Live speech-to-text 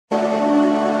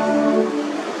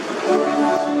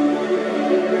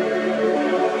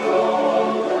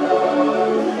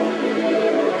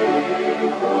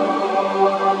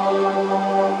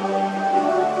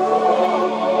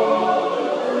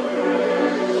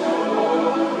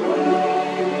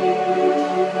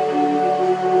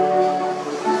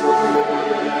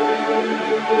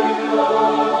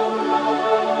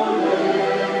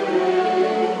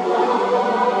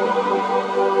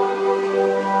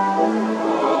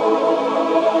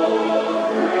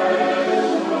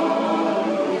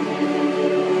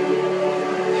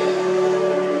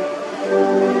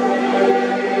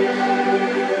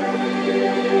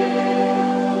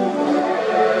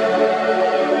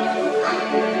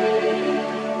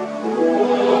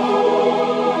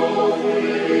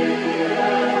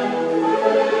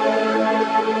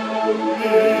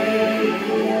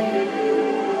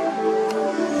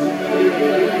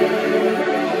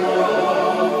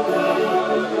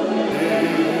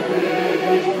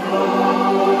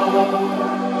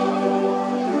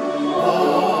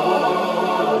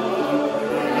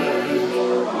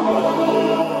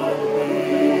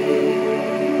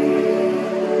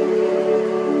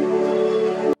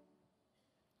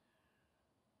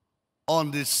on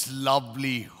this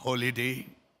lovely holiday,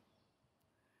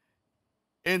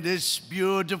 in this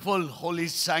beautiful holy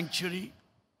sanctuary,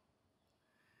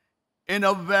 in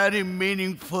a very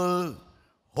meaningful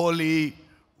holy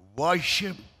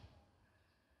worship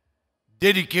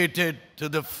dedicated to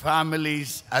the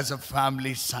families as a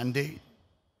family Sunday.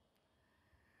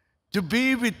 To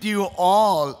be with you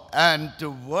all and to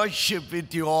worship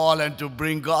with you all and to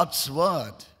bring God's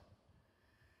word.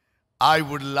 I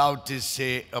would love to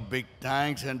say a big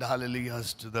thanks and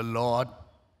hallelujahs to the Lord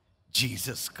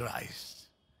Jesus Christ.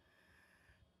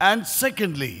 And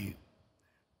secondly,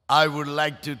 I would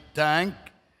like to thank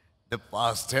the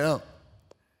pastor,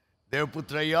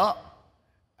 Devaputraya,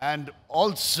 and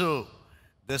also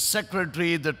the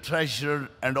secretary, the treasurer,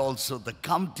 and also the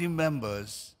committee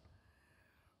members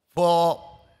for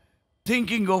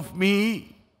thinking of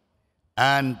me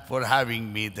and for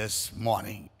having me this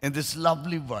morning in this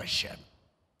lovely worship.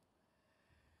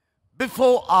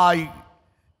 Before I,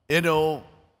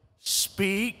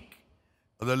 speak,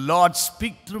 or the Lord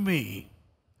speak through me,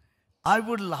 I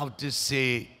would love to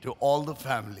say to all the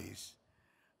families,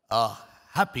 a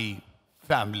happy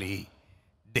family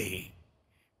day.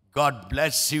 God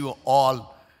bless you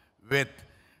all with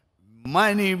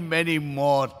many, many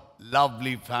more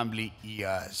lovely family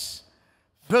years,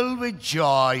 filled with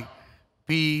joy,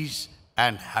 peace,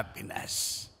 and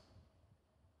happiness.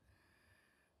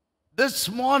 This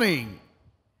morning,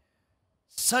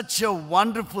 such a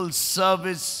wonderful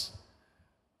service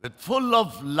with full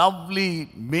of lovely,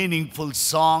 meaningful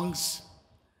songs,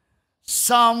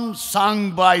 some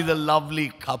sung by the lovely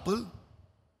couple,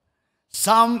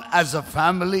 some as a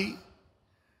family,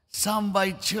 some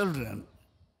by children.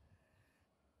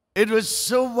 It was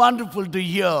so wonderful to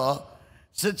hear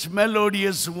such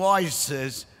melodious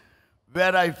voices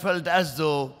where I felt as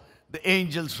though the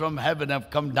angels from heaven have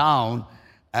come down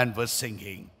and were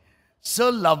singing. So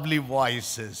lovely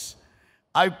voices.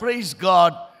 I praise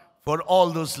God for all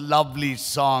those lovely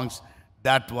songs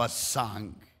that was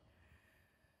sung.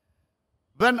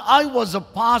 When I was a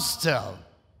pastor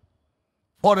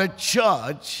for a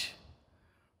church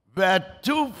where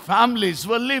two families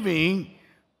were living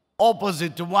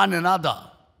opposite to one another.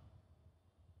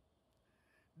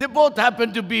 They both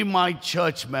happened to be my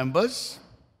church members.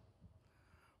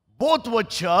 Both were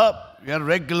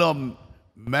regular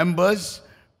members,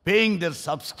 paying their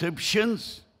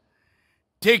subscriptions,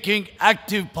 taking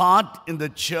active part in the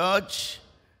church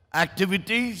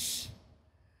activities,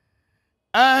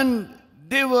 and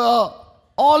they were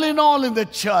all in all in the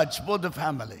church, both the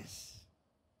families.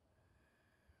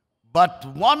 But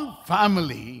one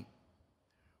family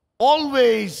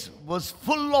always was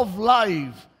full of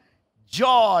life,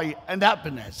 joy, and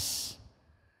happiness.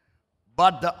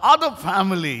 But the other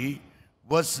family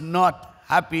was not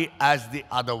happy as the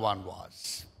other one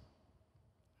was.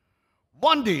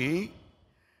 One day,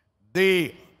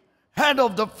 the head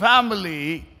of the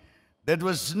family that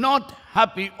was not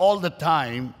happy all the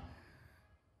time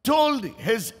told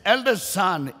his eldest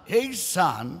son, "Hey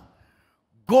son,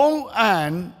 go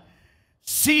and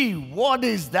see what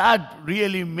is that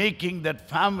really making that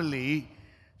family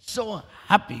so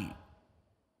happy."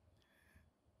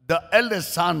 The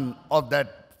eldest son of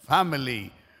that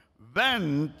family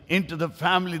went into the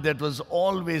family that was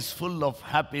always full of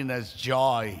happiness,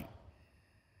 joy.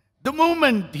 The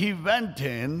moment he went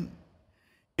in,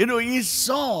 he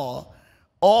saw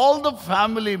all the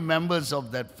family members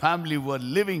of that family were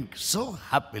living so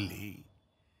happily.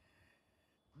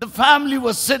 The family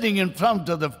was sitting in front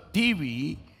of the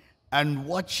TV and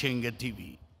watching a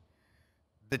TV.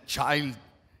 The child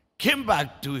came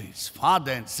back to his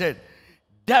father and said,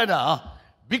 "Dada,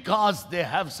 because they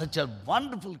have such a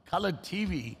wonderful colored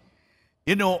TV,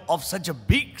 of such a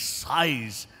big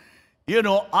size,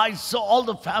 I saw all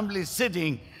the family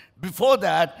sitting before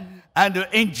that and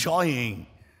enjoying."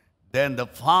 Then the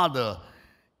father,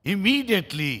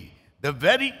 immediately, the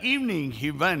very evening,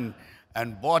 he went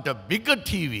and bought a bigger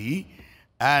TV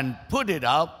and put it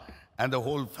up, and the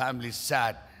whole family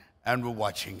sat and were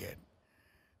watching it.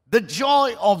 The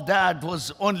joy of that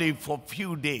was only for a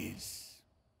few days.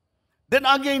 Then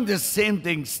again the same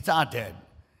thing started.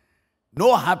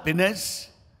 No happiness,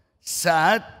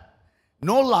 sad,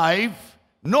 no life,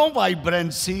 no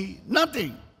vibrancy,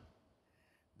 nothing.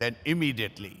 Then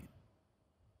immediately,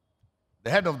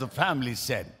 the head of the family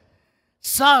said,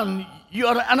 "Son,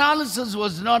 your analysis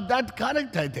was not that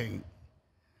correct, I think.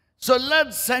 So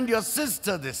let's send your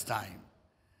sister this time."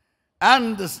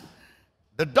 And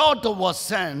the daughter was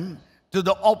sent to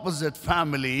the opposite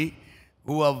family,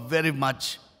 who were very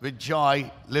much with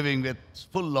joy, living with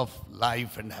full of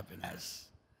life and happiness.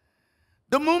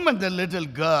 The moment the little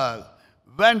girl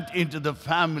went into the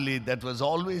family that was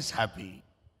always happy.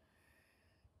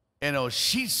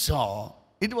 She saw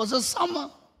it was a summer.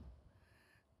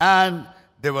 And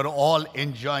they were all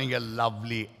enjoying a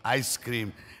lovely ice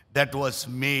cream that was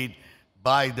made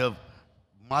by the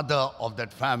mother of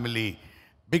that family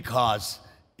because,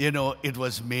 it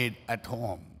was made at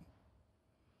home.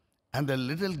 And the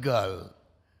little girl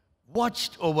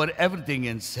watched over everything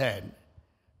and said,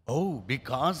 oh,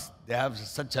 because they have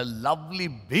such a lovely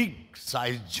big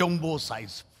size, jumbo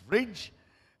size fridge,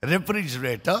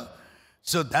 refrigerator,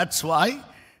 so that's why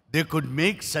they could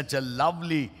make such a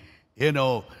lovely,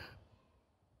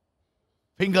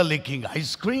 finger-licking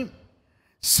ice cream.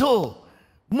 So,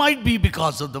 might be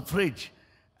because of the fridge.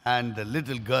 And the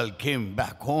little girl came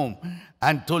back home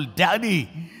and told, Daddy,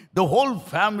 the whole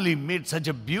family made such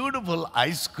a beautiful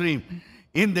ice cream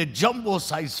in the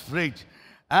jumbo-sized fridge.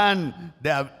 And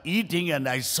they are eating, and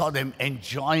I saw them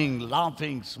enjoying,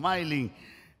 laughing, smiling.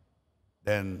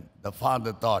 Then the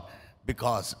father thought,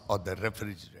 because of the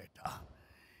refrigerator.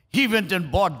 He went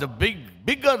and bought the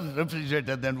bigger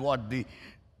refrigerator than what the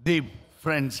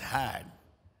friends had.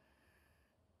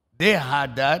 They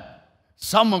had that.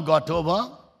 Summer got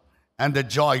over, and the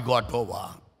joy got over.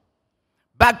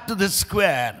 Back to the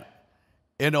square,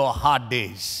 hard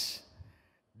days.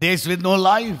 Days with no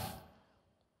life.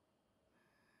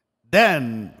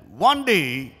 Then, one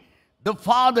day, the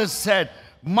father said,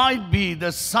 might be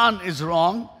the son is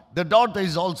wrong, the daughter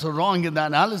is also wrong in the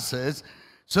analysis.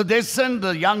 So they sent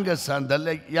the younger son,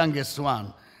 the youngest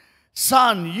one.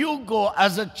 Son, you go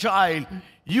as a child,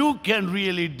 you can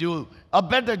really do a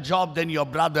better job than your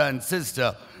brother and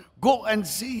sister. Go and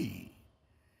see.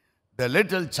 The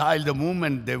little child, the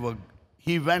moment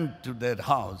he went to their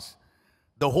house,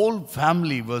 the whole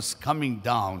family was coming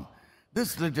down.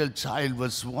 This little child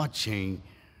was watching,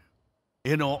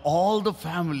 all the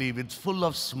family with full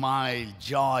of smile,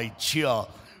 joy, cheer,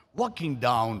 walking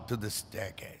down to the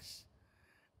staircase.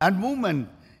 And moment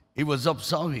he was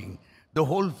observing, the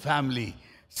whole family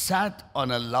sat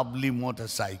on a lovely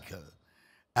motorcycle.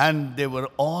 And they were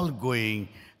all going,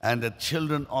 and the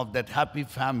children of that happy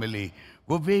family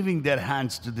were waving their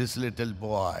hands to this little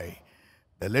boy.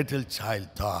 The little child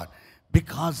thought,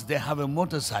 because they have a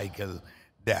motorcycle,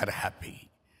 they are happy.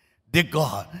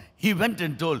 He went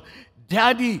and told,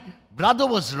 Daddy, brother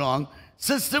was wrong,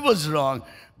 sister was wrong,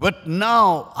 but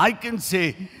now I can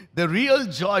say the real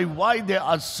joy why they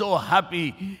are so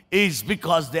happy is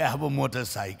because they have a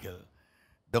motorcycle.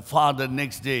 The father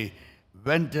next day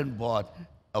went and bought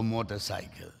a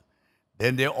motorcycle.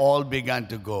 Then they all began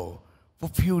to go. For a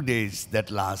few days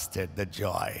that lasted, the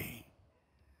joy.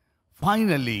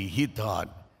 Finally, he thought,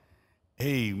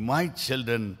 hey, my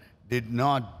children did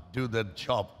not do the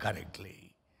job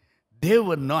correctly. They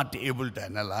were not able to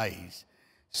analyze.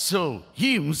 So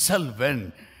he himself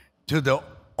went to the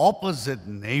opposite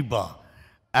neighbor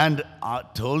and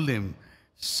told him,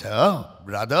 sir,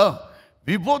 brother,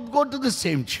 we both go to the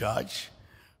same church.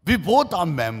 We both are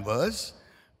members.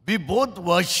 We both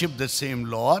worship the same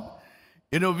Lord.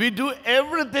 We do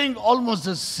everything almost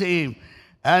the same.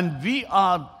 And we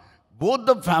are, both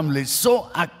the families, so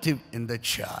active in the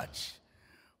church.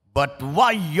 But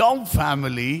why your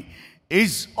family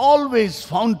is always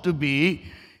found to be,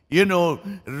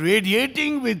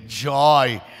 radiating with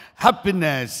joy,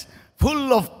 happiness,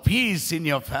 full of peace in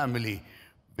your family,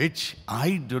 which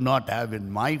I do not have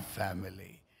in my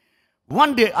family.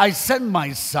 One day I sent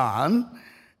my son,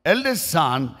 eldest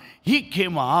son, he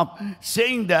came up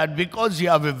saying that because you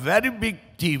have a very big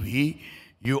TV,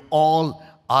 you all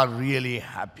are really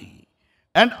happy.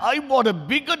 And I bought a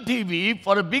bigger TV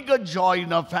for a bigger joy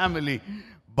in our family,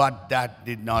 but that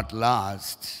did not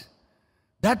last.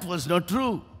 That was not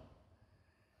true.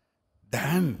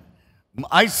 Then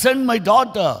I sent my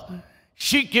daughter.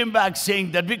 She came back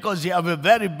saying that because you have a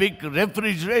very big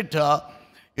refrigerator,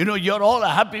 you're all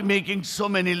happy making so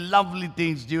many lovely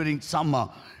things during summer.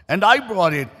 And I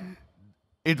brought it.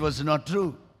 It was not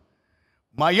true.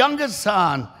 My youngest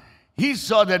son, he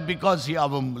saw that because you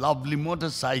have a lovely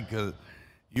motorcycle,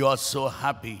 you are so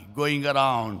happy going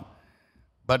around.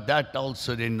 But that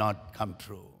also did not come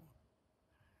true.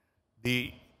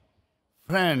 The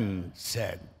friend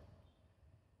said,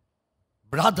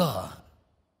 brother,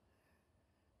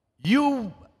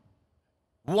 you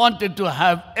wanted to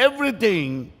have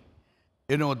everything,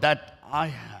 that I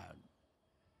have.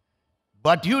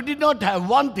 But you did not have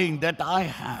one thing that I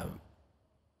have.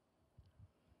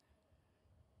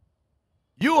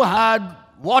 You had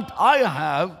what I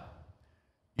have.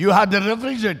 You had the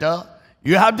refrigerator,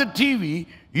 you have the TV,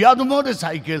 you have the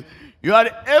motorcycle, you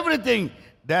had everything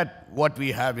that what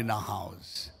we have in our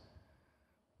house.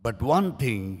 But one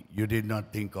thing you did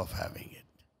not think of having it.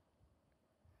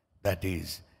 That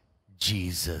is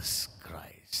Jesus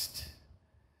Christ.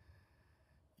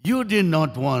 You did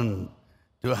not want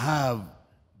to have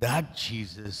that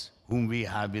Jesus whom we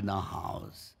have in our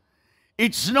house.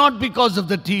 It's not because of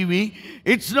the TV.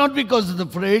 It's not because of the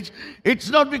fridge. It's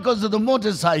not because of the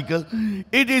motorcycle.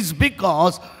 It is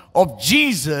because of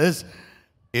Jesus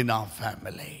in our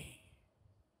family.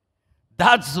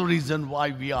 That's the reason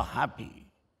why we are happy.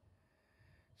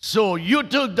 So you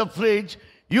took the fridge,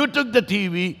 you took the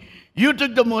TV, you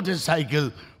took the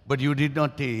motorcycle, but you did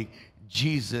not take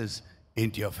Jesus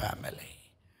into your family,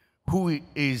 who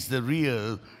is the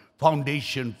real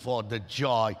foundation for the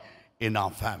joy in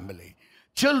our family.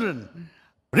 Children,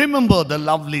 remember the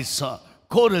lovely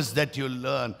chorus that you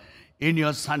learn in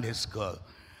your Sunday school.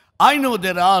 I know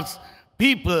there are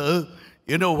people,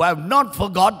 who have not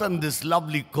forgotten this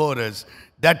lovely chorus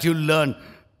that you learned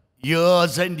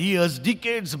years and years,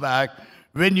 decades back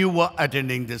when you were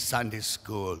attending this Sunday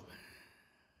school.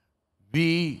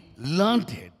 We learned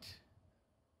it,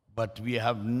 but we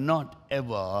have not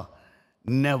ever,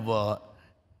 never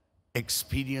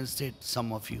experienced it,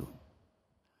 some of you.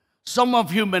 Some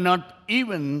of you may not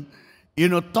even,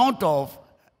 thought of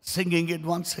singing it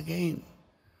once again.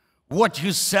 What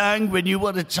you sang when you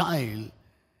were a child.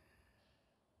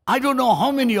 I don't know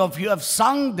how many of you have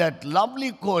sung that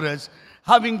lovely chorus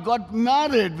having got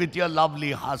married with your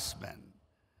lovely husband,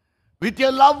 with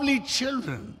your lovely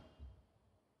children.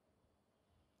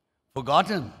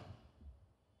 Forgotten.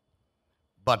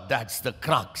 But that's the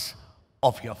crux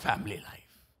of your family life.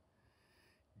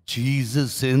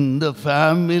 Jesus in the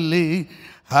family,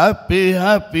 happy,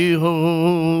 happy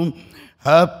home,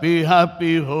 happy,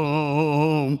 happy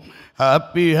home,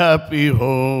 happy, happy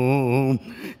home.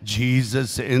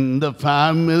 Jesus in the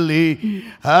family,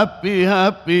 happy,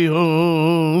 happy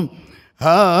home,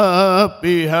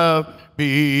 happy,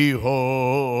 happy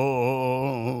home.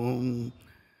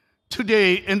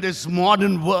 Today in this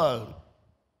modern world,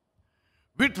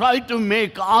 we try to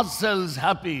make ourselves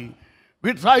happy.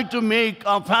 We try to make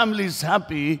our families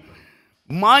happy,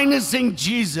 minusing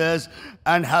Jesus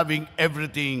and having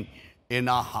everything in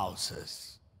our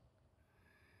houses.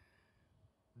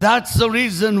 That's the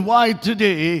reason why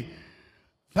today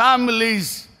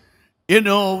families,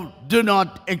 do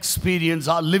not experience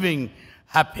or living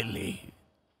happily.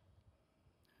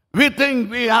 We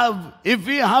think if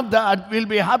we have that, we'll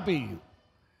be happy.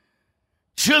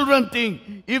 Children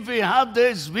think, if we have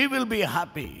this, we will be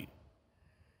happy.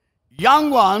 Young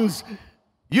ones,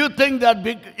 you think that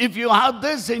if you have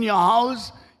this in your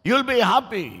house, you'll be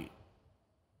happy.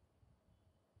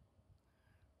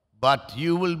 But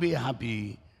you will be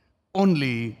happy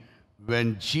only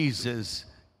when Jesus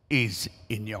is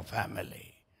in your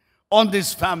family. On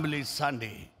this Family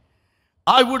Sunday,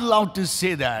 I would love to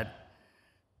say that,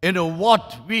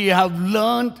 what we have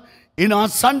learned in our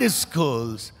Sunday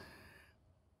schools,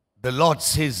 the Lord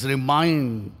says,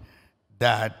 remind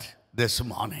that this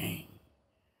morning.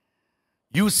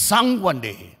 You sung one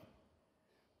day,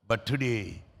 but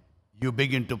today you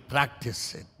begin to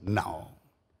practice it now.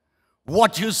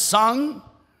 What you sung,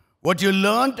 what you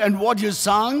learned and what you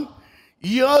sung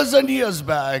years and years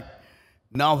back,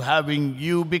 now having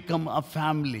you become a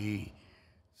family,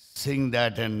 sing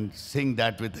that and sing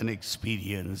that with an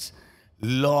experience.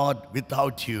 Lord,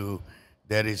 without you,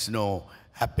 there is no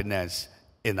happiness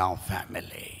in our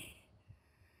family.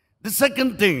 The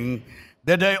second thing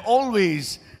that I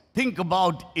always think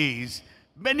about is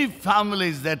many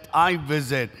families that I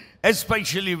visit,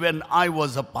 especially when I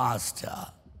was a pastor,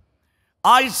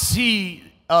 I see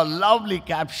a lovely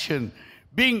caption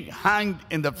being hanged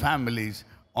in the families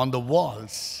on the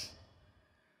walls,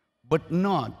 but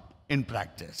not in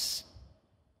practice.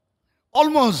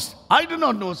 Almost, I do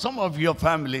not know, some of your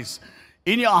families,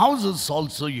 in your houses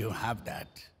also you have that.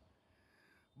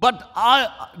 But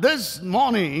this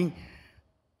morning,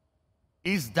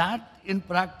 is that in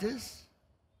practice?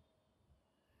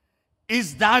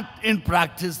 Is that in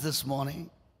practice this morning?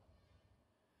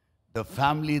 The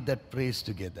family that prays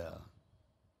together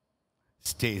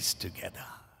stays together.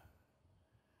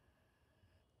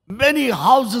 Many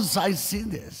houses I see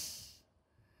this.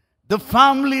 The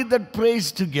family that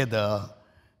prays together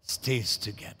stays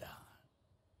together.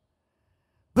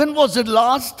 When was it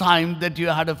last time that you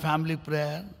had a family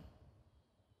prayer?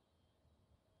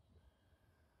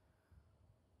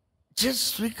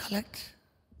 Just recollect.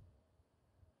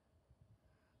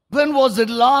 When was it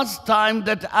last time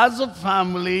that as a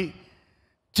family,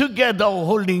 together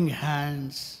holding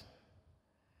hands,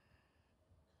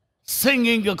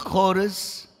 singing a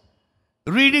chorus,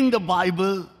 reading the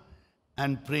Bible,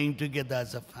 and praying together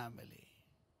as a family?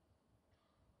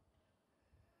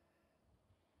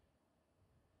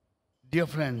 Dear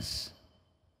friends,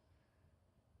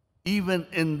 even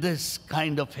in this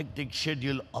kind of hectic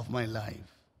schedule of my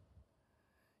life,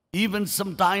 even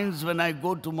sometimes when I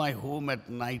go to my home at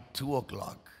night, 2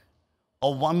 o'clock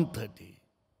or 1:30,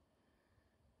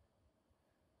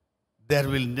 there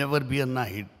will never be a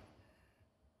night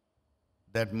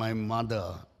that my mother,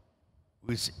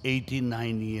 who is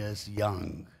 89 years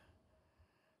young,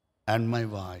 and my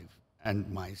wife and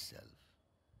myself,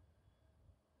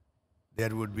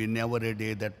 there would be never a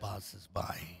day that passes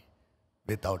by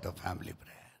without a family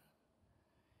prayer.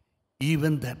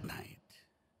 Even that night.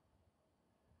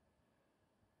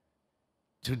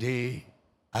 Today,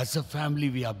 as a family,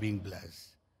 we are being blessed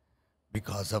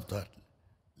because of the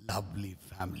lovely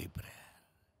family prayer.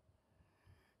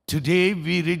 Today,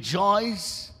 we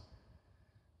rejoice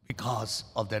because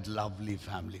of that lovely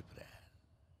family prayer.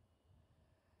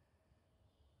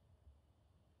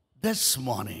 This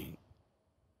morning,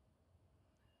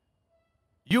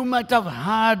 you might have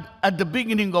had at the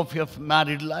beginning of your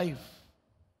married life,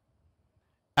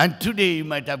 and today you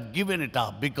might have given it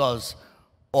up because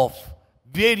of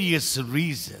various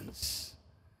reasons.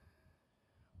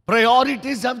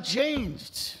 Priorities have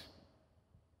changed.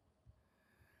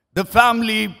 The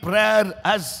family prayer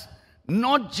has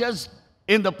not just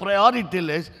in the priority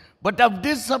list, but have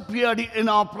disappeared in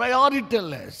our priority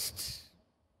list.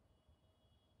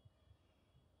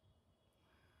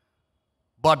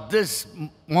 But this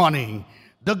morning,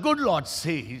 the good Lord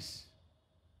says,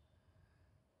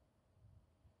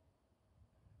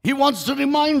 He wants to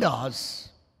remind us.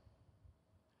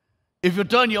 If you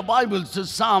turn your Bibles to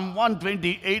Psalm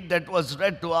 128 that was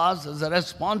read to us as a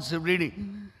responsive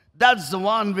reading, that's the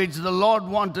one which the Lord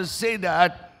wants to say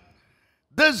that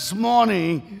this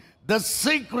morning, the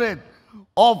secret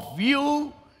of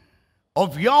you,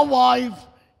 of your wife,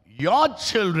 your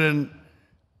children,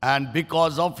 and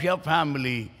because of your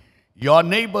family, your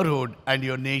neighborhood, and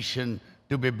your nation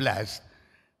to be blessed,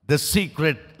 the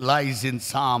secret lies in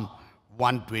Psalm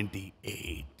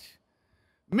 128.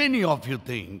 Many of you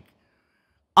think,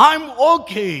 I'm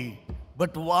okay,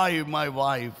 but why my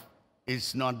wife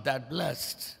is not that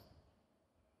blessed?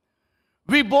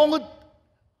 We both,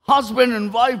 husband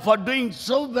and wife, are doing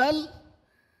so well,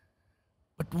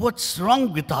 but what's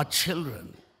wrong with our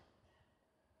children?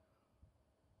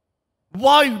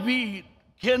 Why we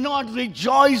cannot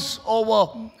rejoice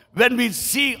over when we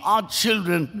see our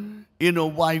children,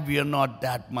 why we are not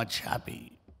that much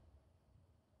happy.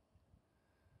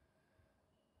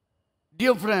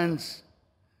 Dear friends,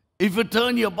 if you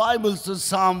turn your Bibles to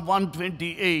Psalm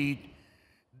 128,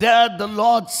 there the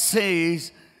Lord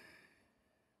says,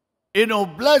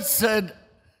 blessed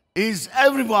is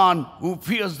everyone who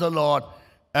fears the Lord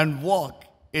and walk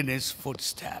in His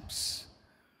footsteps.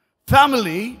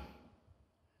 Family,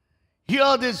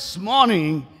 here this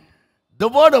morning, the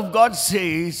Word of God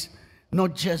says,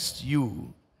 not just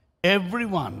you,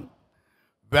 everyone,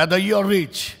 whether you're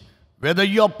rich, whether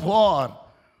you're poor,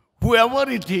 whoever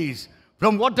it is,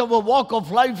 from whatever walk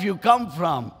of life you come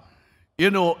from,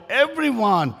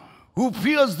 everyone who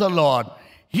fears the Lord.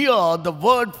 Here, the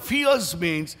word fears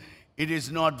means it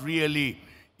is not really,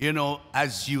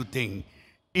 as you think.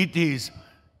 It is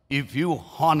if you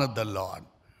honor the Lord.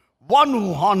 One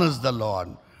who honors the Lord,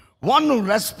 one who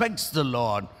respects the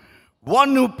Lord,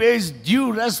 one who pays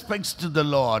due respects to the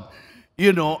Lord,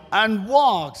 and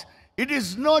walks. It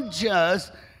is not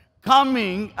just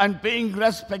coming and paying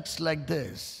respects like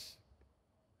this.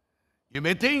 You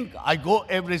may think, I go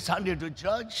every Sunday to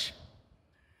church.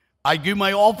 I give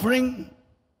my offering.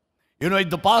 If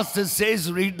the pastor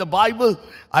says, read the Bible,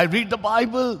 I read the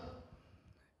Bible.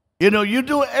 You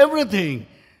do everything.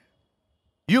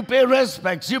 You pay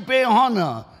respects, you pay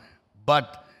honor.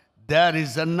 But there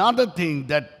is another thing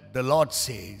that the Lord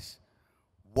says,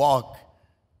 walk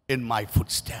in my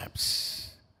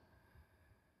footsteps.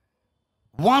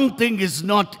 One thing is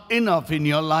not enough in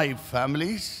your life,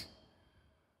 families.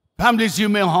 Families, you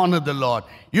may honor the Lord.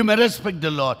 You may respect the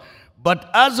Lord. But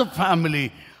as a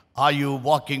family, are you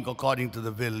walking according to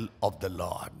the will of the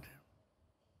Lord?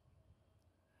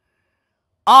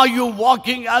 Are you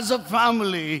walking as a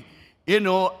family,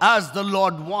 as the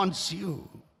Lord wants you?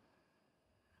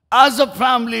 As a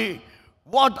family,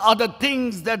 what are the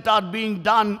things that are being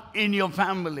done in your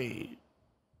family?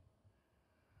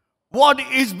 What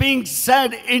is being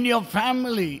said in your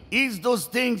family? Is those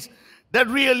things that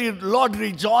really Lord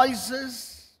rejoices?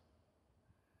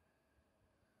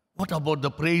 What about the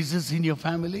praises in your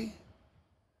family?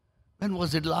 When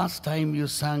was it last time you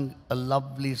sang a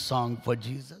lovely song for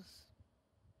Jesus?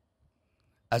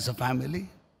 As a family?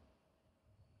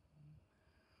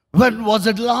 When was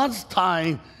it last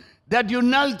time that you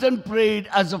knelt and prayed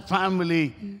as a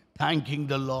family, thanking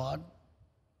the Lord?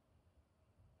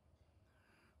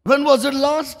 When was the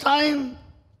last time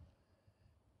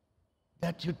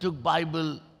that you took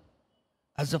Bible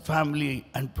as a family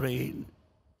and prayed?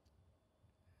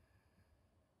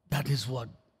 That is what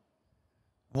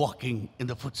walking in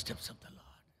the footsteps of the Lord.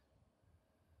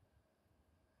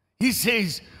 He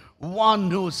says,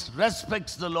 one who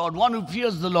respects the Lord, one who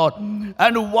fears the Lord,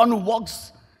 and one who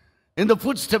walks in the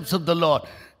footsteps of the Lord.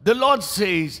 The Lord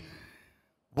says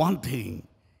one thing.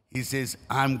 He says,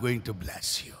 I'm going to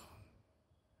bless you.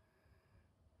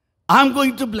 I'm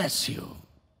going to bless you.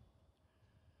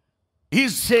 He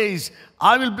says,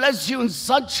 I will bless you in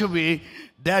such a way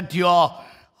that your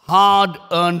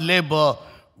hard-earned labor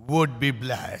would be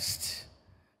blessed.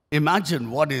 Imagine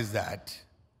what is that.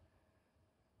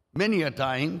 Many a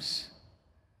times,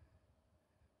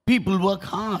 people work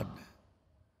hard,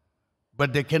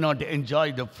 but they cannot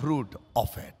enjoy the fruit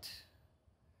of it.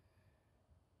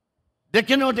 They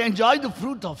cannot enjoy the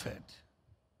fruit of it.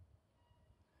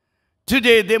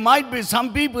 Today, there might be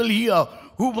some people here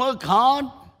who work hard,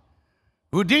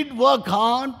 who did work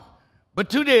hard, but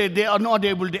today they are not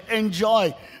able to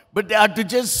enjoy, but they have to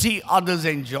just see others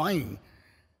enjoying.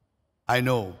 I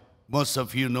know, most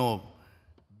of you know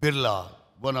Birla,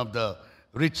 one of the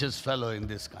richest fellow in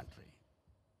this country.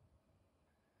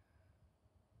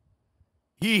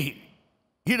 He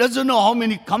doesn't know how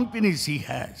many companies he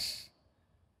has.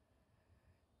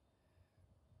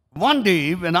 One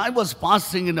day, when I was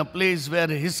passing in a place where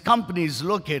his company is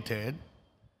located,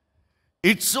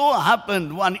 it so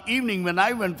happened one evening when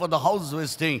I went for the house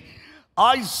visiting,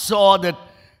 I saw that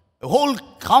the whole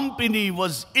company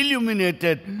was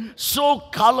illuminated so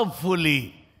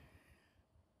colorfully.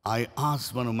 I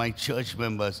asked one of my church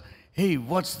members, hey,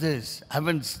 what's this? I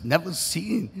haven't never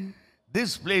seen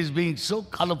this place being so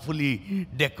colorfully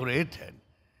decorated.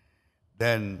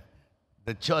 Then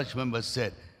the church member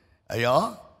said,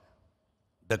 Aya,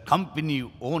 the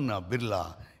company owner,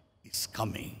 Birla, is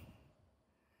coming.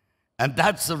 And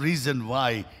that's the reason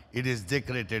why it is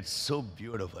decorated so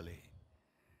beautifully.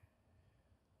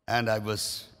 And I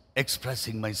was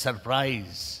expressing my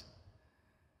surprise.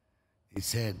 He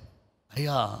said,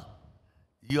 Aya,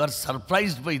 you are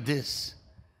surprised by this.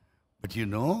 But you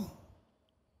know,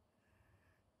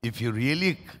 if you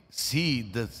really see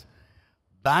the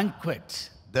banquet,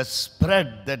 the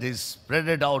spread that is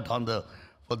spread out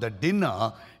for the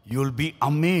dinner, you'll be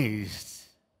amazed.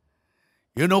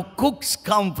 You know, cooks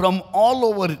come from all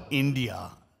over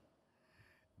India.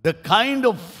 The kind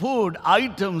of food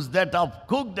items that are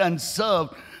cooked and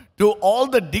served to all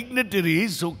the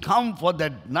dignitaries who come for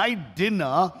that night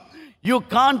dinner, you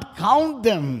can't count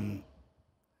them.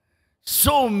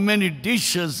 So many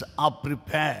dishes are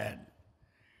prepared.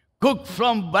 Cooked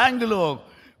from Bangalore,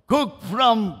 cooked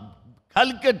from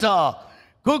Calcutta,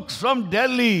 cooks from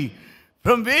Delhi,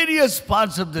 from various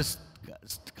parts of this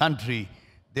country,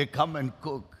 they come and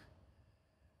cook.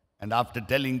 And after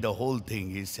telling the whole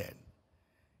thing, he said,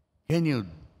 can you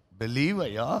believe,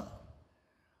 Aya,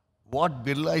 what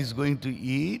Birla is going to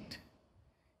eat?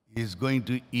 He is going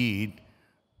to eat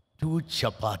 2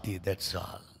 chapati, that's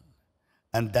all.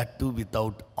 And that too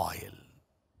without oil.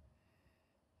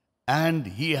 And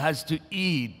he has to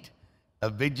eat a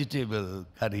vegetable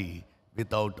curry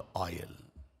without oil.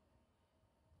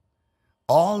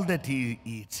 All that he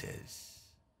eats is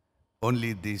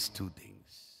only these 2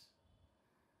 things.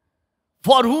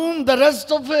 For whom the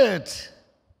rest of it?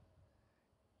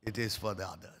 It is for the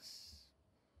others.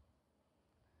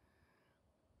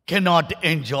 Cannot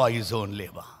enjoy his own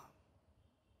labor.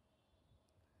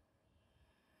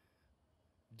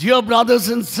 Dear brothers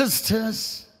and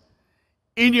sisters,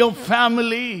 in your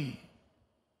family,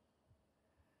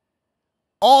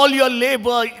 all your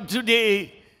labor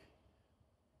today,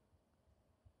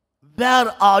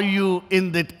 where are you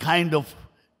in that kind of,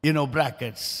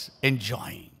 brackets,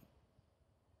 enjoying?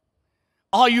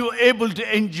 Are you able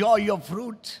to enjoy your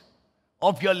fruit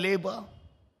of your labor?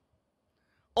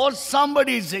 Or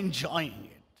somebody is enjoying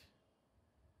it?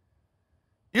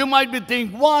 You might be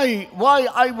thinking, why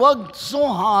I worked so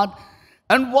hard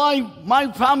and why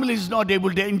my family is not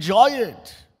able to enjoy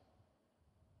it?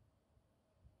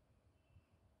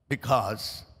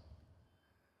 Because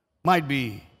might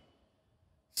be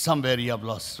somewhere you have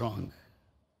lost strong.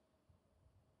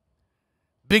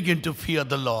 Begin to fear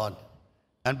the Lord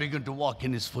and begin to walk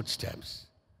in His footsteps.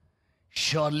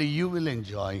 Surely you will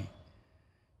enjoy,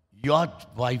 your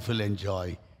wife will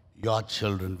enjoy, your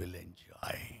children will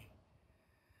enjoy.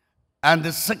 And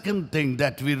the second thing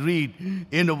that we read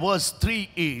in verse 3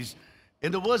 is,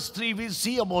 in the verse 3 we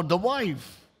see about the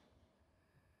wife.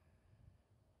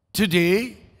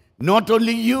 Today, not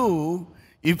only you,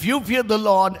 if you fear the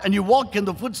Lord and you walk in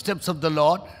the footsteps of the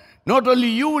Lord, not only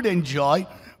you would enjoy,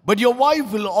 but your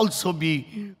wife will also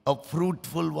be a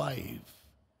fruitful wife.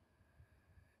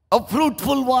 A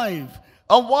fruitful wife.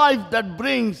 A wife that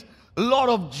brings a lot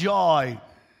of joy.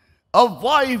 A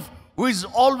wife who is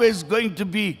always going to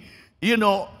be,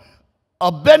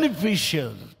 a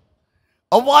beneficial.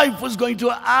 A wife who is going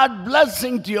to add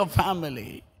blessing to your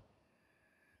family.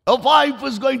 A wife who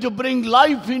is going to bring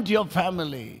life into your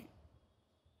family.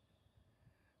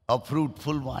 A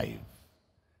fruitful wife.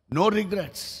 No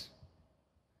regrets.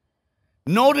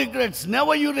 No regrets.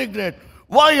 Never you regret.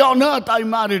 Why on earth I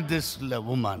married this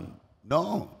woman?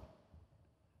 No.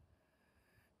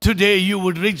 Today you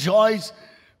would rejoice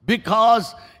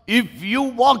because if you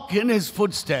walk in His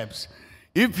footsteps,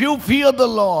 if you fear the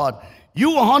Lord,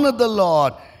 you honor the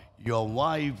Lord, your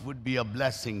wife would be a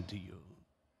blessing to you.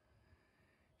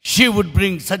 She would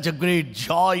bring such a great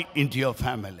joy into your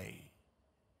family.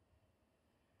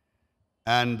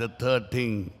 And the third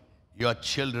thing, your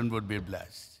children would be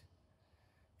blessed.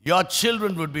 Your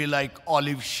children would be like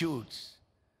olive shoots.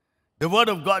 The Word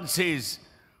of God says,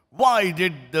 why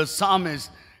did the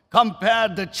psalmist compare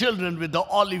the children with the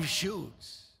olive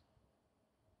shoots?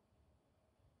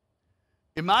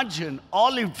 Imagine,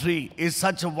 olive tree is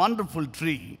such a wonderful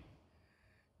tree.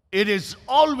 It is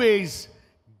always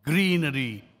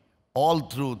greenery all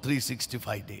through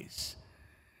 365 days.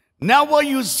 Never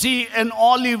you see an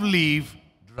olive leaf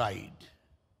dried.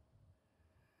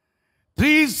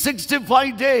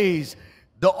 365 days,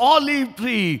 the olive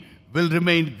tree will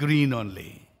remain green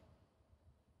only.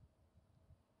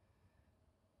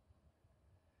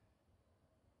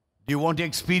 Do you want to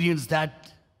experience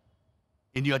that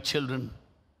in your children?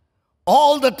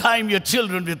 All the time your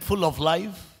children with full of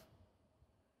life?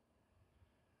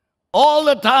 All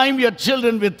the time your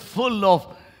children with full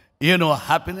of,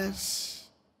 happiness?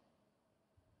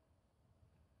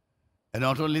 And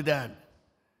not only that,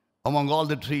 among all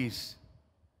the trees,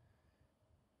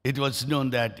 it was known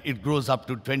that it grows up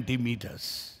to 20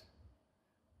 meters.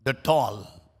 The tall.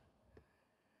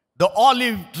 The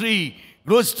olive tree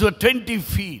grows to 20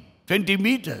 feet, 20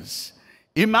 meters.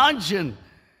 Imagine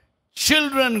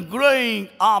children growing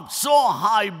up so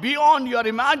high beyond your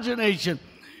imagination.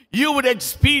 You would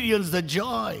experience the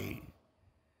joy.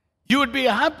 You would be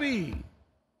happy.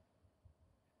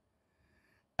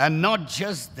 And not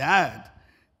just that,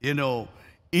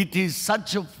 it is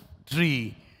such a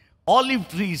tree, olive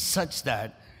tree is such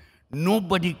that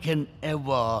nobody can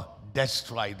ever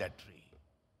destroy that tree.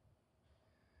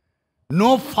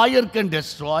 No fire can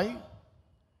destroy.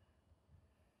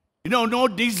 No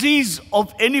disease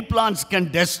of any plants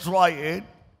can destroy it.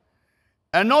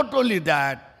 And not only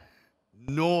that,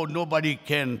 no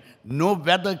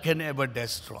weather can ever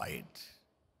destroy it.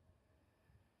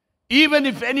 Even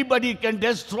if anybody can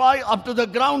destroy up to the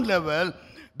ground level,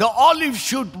 the olive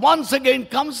shoot once again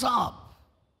comes up.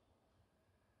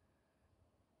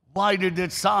 Why did the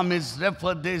psalmist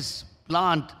refer this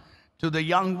plant to the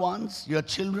young ones, your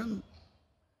children?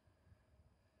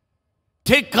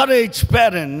 Take courage,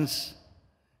 parents.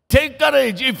 Take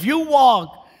courage. If you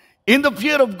walk in the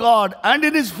fear of God and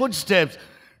in His footsteps,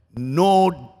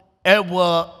 no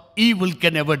evil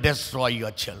can ever destroy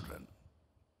your children.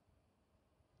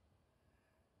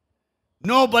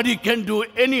 Nobody can do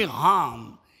any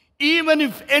harm. Even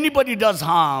if anybody does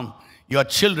harm, your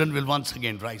children will once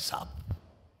again rise up.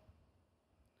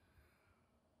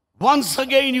 Once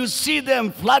again you see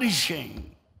them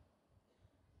flourishing.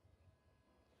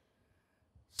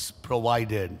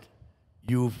 Provided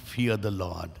you fear the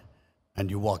Lord and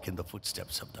you walk in the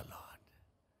footsteps of the Lord.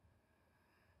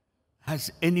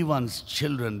 Has anyone's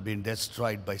children been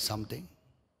destroyed by something?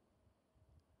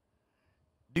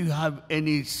 Do you have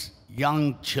any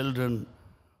young children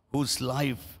whose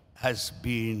life has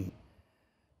been,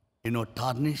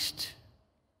 tarnished?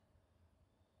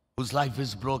 Whose life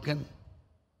is broken?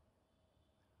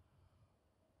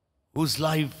 Whose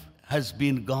life has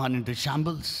been gone into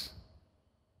shambles?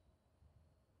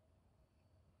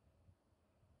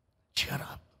 Cheer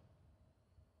up.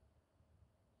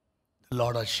 The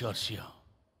Lord assures you,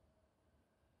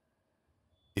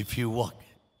 if you walk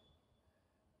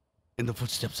in the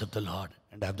footsteps of the Lord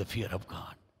and have the fear of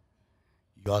God,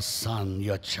 your son,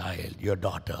 your child, your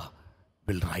daughter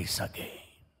will rise again.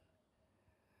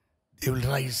 They will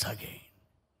rise again.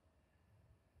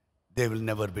 They will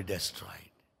never be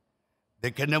destroyed.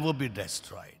 They can never be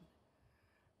destroyed.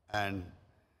 And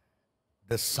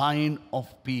the sign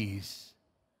of peace,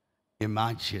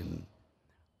 imagine,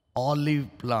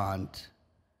 olive plant,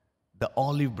 the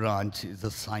olive branch is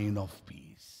a sign of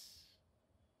peace.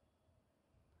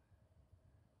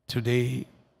 Today,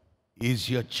 is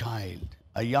your child,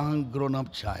 a young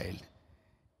grown-up child,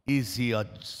 is he a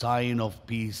sign of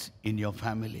peace in your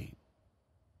family?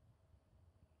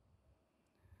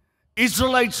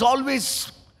 Israelites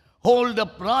always hold a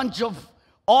branch of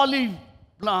olive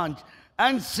branch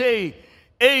and say,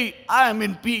 hey, I am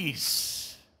in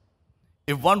peace.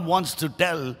 If one wants to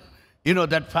tell,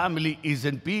 that family is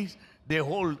in peace, they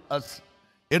hold a,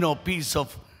 piece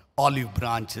of olive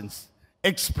branch and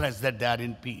express that they are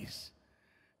in peace.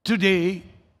 Today,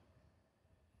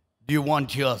 do you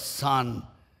want your son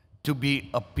to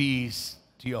be a peace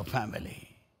to your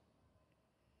family?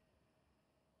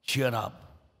 Cheer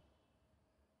up.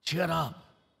 Cheer up.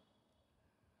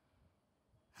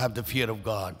 Have the fear of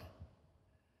God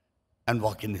and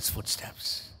walk in his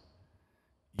footsteps.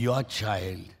 Your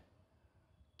child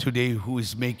today who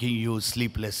is making you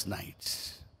sleepless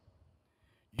nights.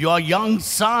 Your young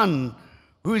son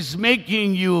who is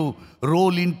making you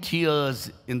roll in tears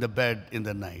in the bed in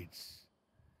the nights.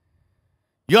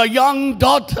 Your young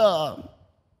daughter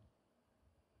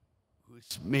who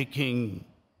is making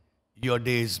your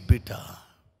days bitter.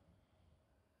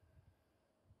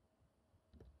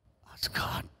 Ask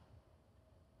God,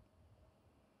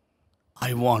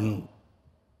 I want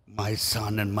my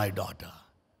son and my daughter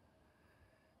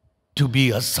to be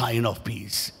a sign of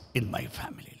peace in my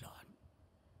family, Lord.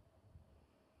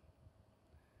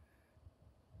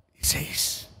 He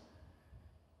says,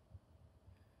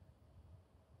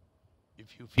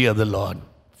 if you fear the Lord,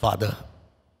 father,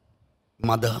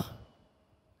 mother,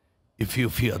 if you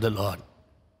fear the Lord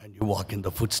and you walk in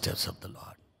the footsteps of the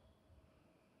Lord,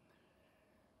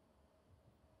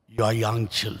 your young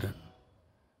children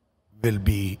will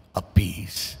be a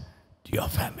peace to your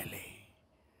family.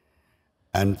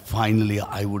 And finally,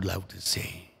 I would love to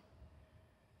say,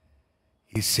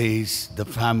 he says, the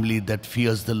family that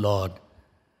fears the Lord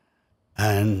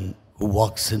and who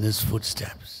walks in his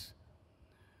footsteps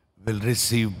will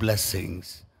receive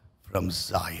blessings from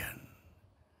Zion.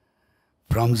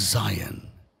 From Zion.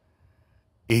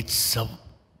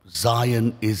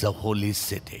 Zion is a holy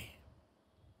city.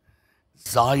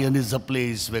 Zion is a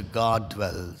place where God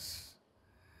dwells.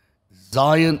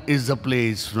 Zion is a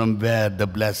place from where the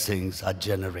blessings are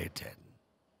generated.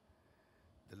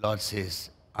 The Lord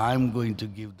says, I'm going to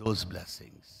give those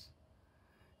blessings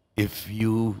if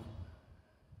you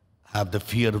have the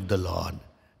fear of the Lord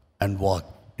and walk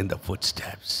in the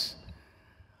footsteps.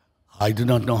 I do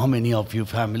not know how many of you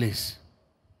families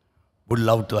would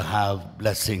love to have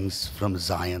blessings from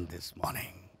Zion this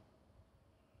morning.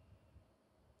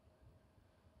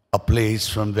 A place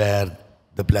from where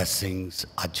the blessings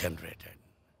are generated.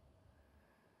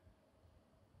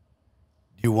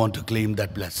 Do you want to claim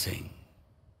that blessing?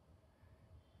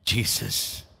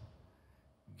 Jesus,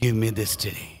 give me this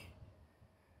day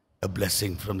a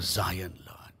blessing from Zion,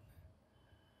 Lord,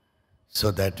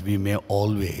 so that we may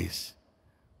always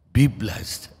be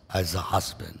blessed as a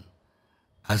husband,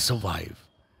 as a wife,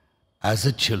 as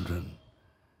a children,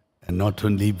 and not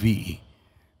only we,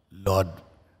 Lord,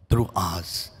 through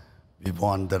us, we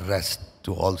want the rest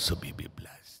to also be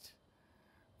blessed.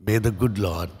 May the good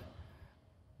Lord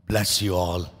bless you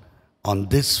all on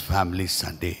this Family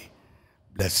Sunday.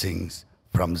 Blessings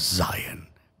from Zion.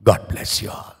 God bless you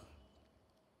all.